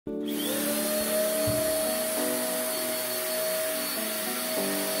Hi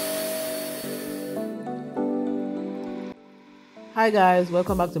guys,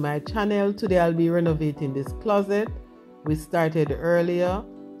 welcome back to my channel. Today I'll be renovating this closet. We started earlier,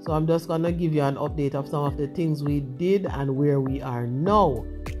 so I'm just gonna give you an update of some of the things we did and where we are now.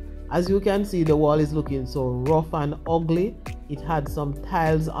 As you can see, the wall is looking so rough and ugly. It had some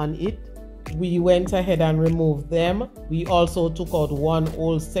tiles on it. We went ahead and removed them. We also took out one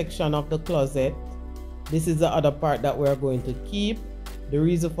old section of the closet. This is the other part that we're going to keep. The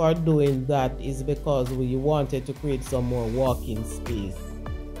reason for doing that is because we wanted to create some more walk-in space.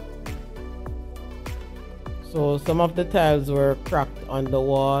 So some of the tiles were cracked on the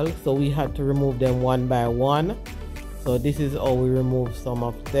wall, so we had to remove them one by one. So this is how we removed some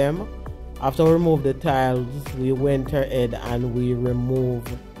of them. After we removed the tiles, we went ahead and we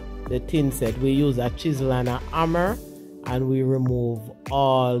removed the tin set. We used a chisel and a hammer, and we removed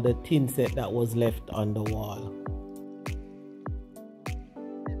all the tin set that was left on the wall.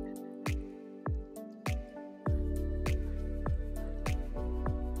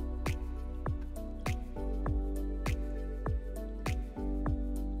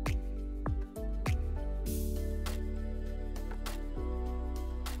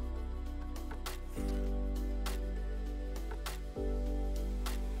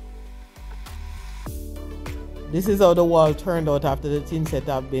 This is how the wall turned out after the tin set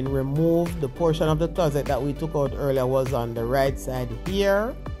have been removed. The portion of the closet that we took out earlier was on the right side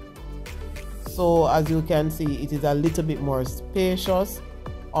here. So as you can see, it is a little bit more spacious.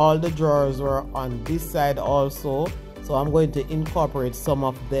 All the drawers were on this side also. So I'm going to incorporate some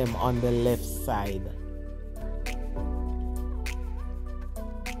of them on the left side.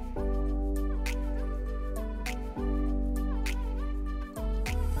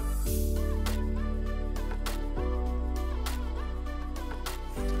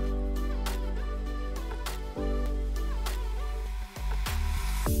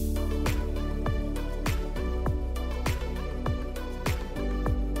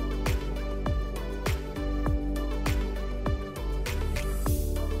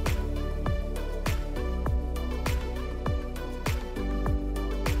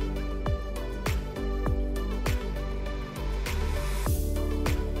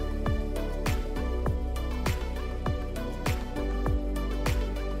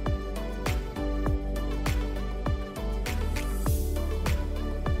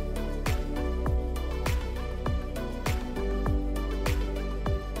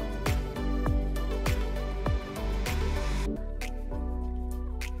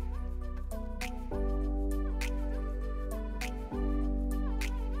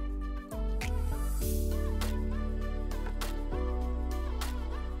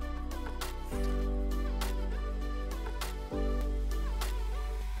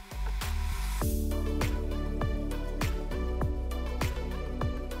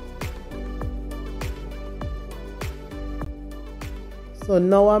 So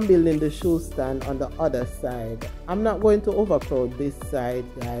now I'm building the shoe stand on the other side. I'm not going to overcrowd this side,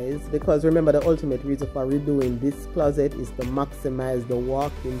 guys, because remember the ultimate reason for redoing this closet is to maximize the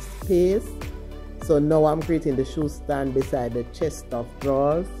walk-in space. So now I'm creating the shoe stand beside the chest of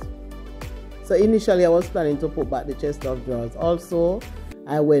drawers. So initially I was planning to put back the chest of drawers. Also,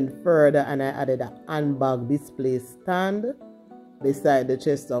 I went further and I added a handbag display stand beside the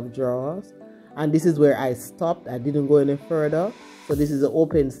chest of drawers. And this is where I stopped. I didn't go any further. So this is an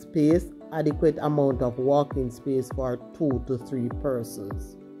open space, adequate amount of walk-in space for 2 to 3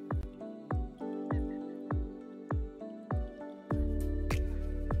 persons.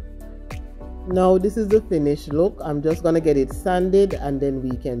 Now this is the finished look. I'm just gonna get it sanded and then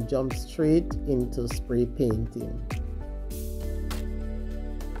we can jump straight into spray painting.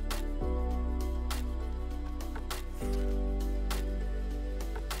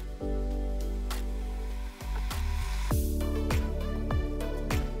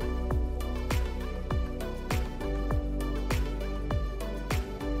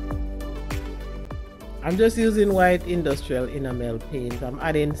 I'm just using white industrial enamel paint. I'm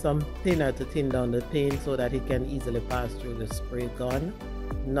adding some thinner to thin down the paint so that it can easily pass through the spray gun.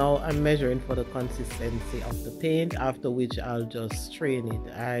 Now I'm measuring for the consistency of the paint, after which I'll just strain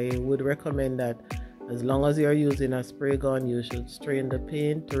it. I would recommend that as long as you're using a spray gun, you should strain the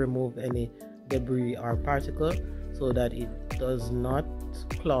paint to remove any debris or particle so that it does not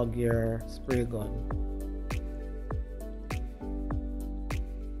clog your spray gun.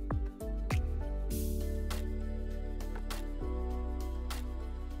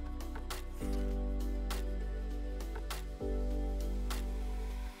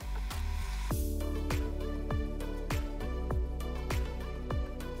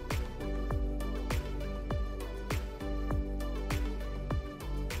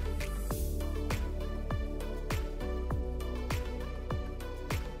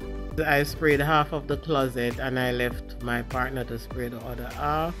 I sprayed half of the closet and I left my partner to spray the other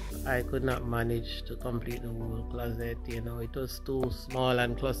half. I could not manage to complete the whole closet, you know, it was too small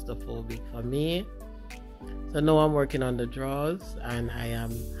and claustrophobic for me. So now I'm working on the drawers and I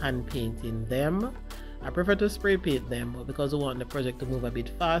am hand painting them. I prefer to spray paint them, but because I want the project to move a bit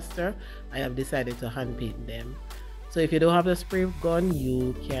faster, I have decided to hand paint them. So if you don't have the spray gun,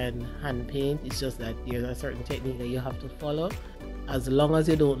 you can hand paint. It's just that there's a certain technique that you have to follow, as long as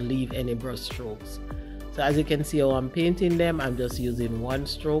you don't leave any brush strokes. So as you can see how I'm painting them, I'm just using one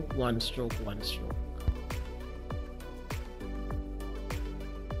stroke, one stroke, one stroke.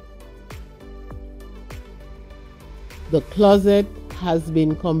 The closet has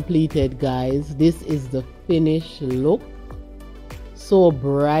been completed, guys. This is the finished look. So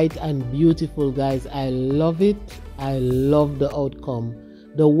bright and beautiful, guys. I love it. I love the outcome.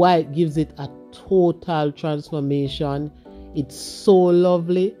 The white gives it a total transformation. It's so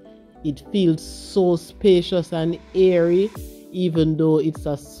lovely. It feels so spacious and airy, even though it's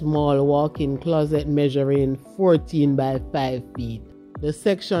a small walk-in closet measuring 14 by 5 feet. The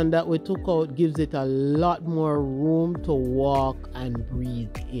section that we took out gives it a lot more room to walk and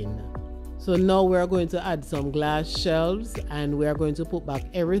breathe in. So now we're going to add some glass shelves and we're going to put back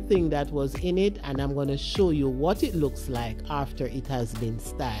everything that was in it, and I'm going to show you what it looks like after it has been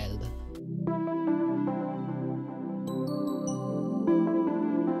styled.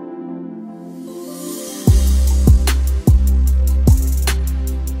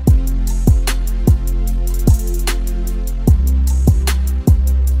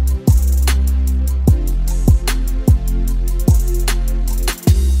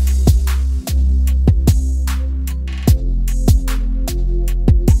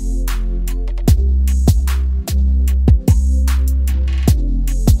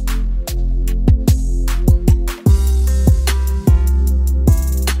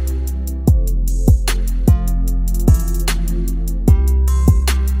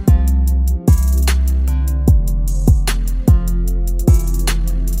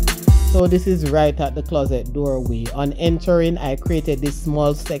 So this is right at the closet doorway. On entering, I created this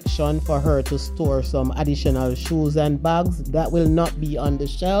small section for her to store some additional shoes and bags that will not be on the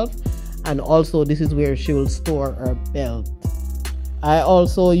shelf, and also this is where she will store her belt. I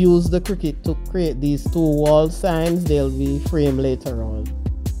also used the Cricut to create these two wall signs. They'll be framed later on.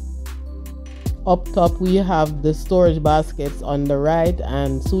 Up top we have the storage baskets on the right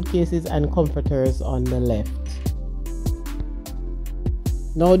and suitcases and comforters on the left.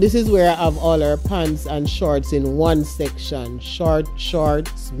 Now this is where I have all our pants and shorts in one section. Short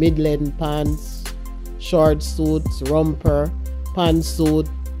shorts, mid-length pants, short suits, romper, pantsuit,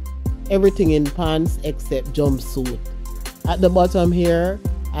 everything in pants except jumpsuit. At the bottom here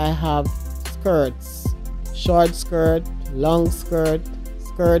I have skirts, short skirt, long skirt,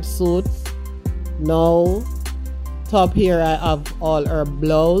 skirt suits. Now top here I have all our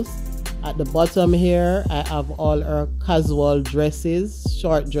blouse. At the bottom here I have all our casual dresses,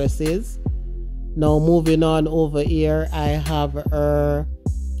 short dresses. Now moving on over here I have her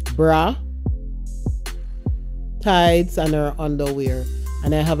bra, tights and her underwear,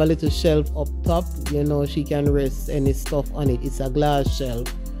 and I have a little shelf up top, you know, she can rest any stuff on it. It's a glass shelf.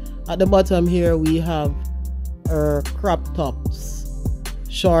 At the bottom here we have her crop tops,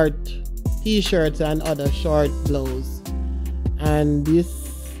 short t-shirts and other short blouse. And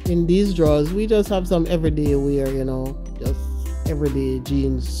in these drawers we just have some everyday wear, you know, just everyday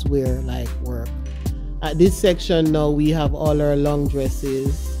jeans wear like work. At this section now we have all our long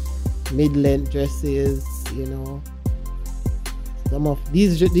dresses, mid-length dresses, you know. Some of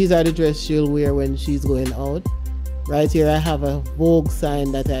these are the dress she'll wear when she's going out. Right here I have a Vogue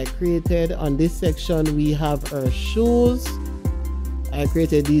sign that I created. On this section we have her shoes. I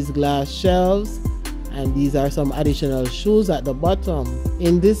created these glass shelves, and these are some additional shoes at the bottom.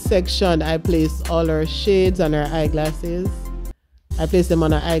 In this section I placed all our shades and our eyeglasses. I placed them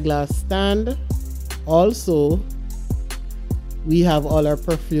on an eyeglass stand. Also we have all our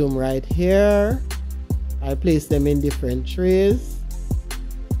perfume right here. I placed them in different trays.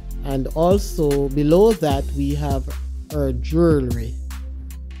 And also below that we have our jewelry.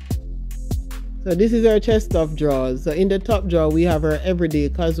 So this is our chest of drawers. So in the top drawer we have our everyday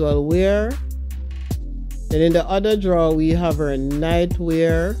casual wear. Then in the other drawer we have our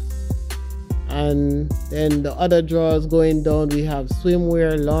nightwear. And then the other drawers going down we have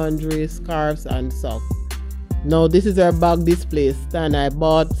swimwear, laundry, scarves and socks. Now this is our bag display stand. I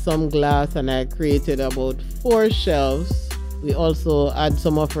bought some glass and I created about 4 shelves. We also add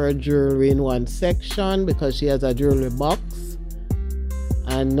some of her jewelry in one section because she has a jewelry box.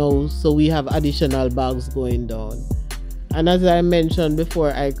 And now so we have additional bags going down. And as I mentioned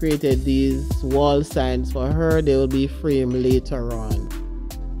before, I created these wall signs for her. They will be framed later on.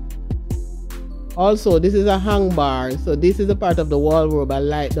 Also, this is a hang bar. So this is the part of the wardrobe I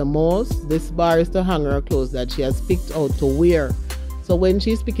like the most. This bar is to hang her clothes that she has picked out to wear. So when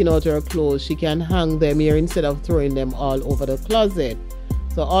she's picking out her clothes, she can hang them here instead of throwing them all over the closet.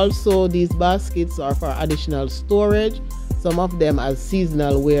 So also these baskets are for additional storage. Some of them are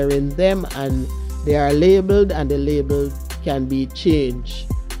seasonal wear in them, and they are labeled, and the label can be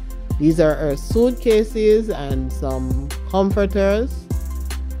changed. These are her suitcases and some comforters.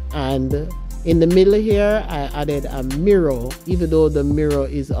 And in the middle here, I added a mirror, even though the mirror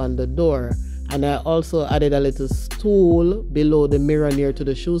is on the door. And I also added a little stool below the mirror near to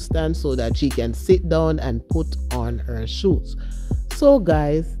the shoe stand so that she can sit down and put on her shoes. So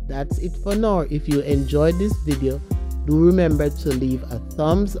guys, that's it for now. If you enjoyed this video, do remember to leave a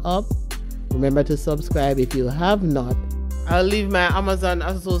thumbs up. Remember to subscribe if you have not. I'll leave my Amazon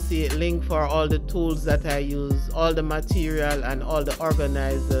associate link for all the tools that I use, all the material and all the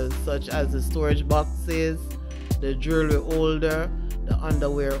organizers, such as the storage boxes, the jewelry holder, the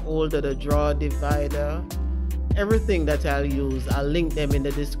underwear holder, the drawer divider, everything that I'll use. I'll link them in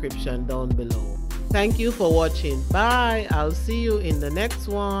the description down below. Thank you for watching. Bye. I'll see you in the next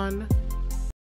one.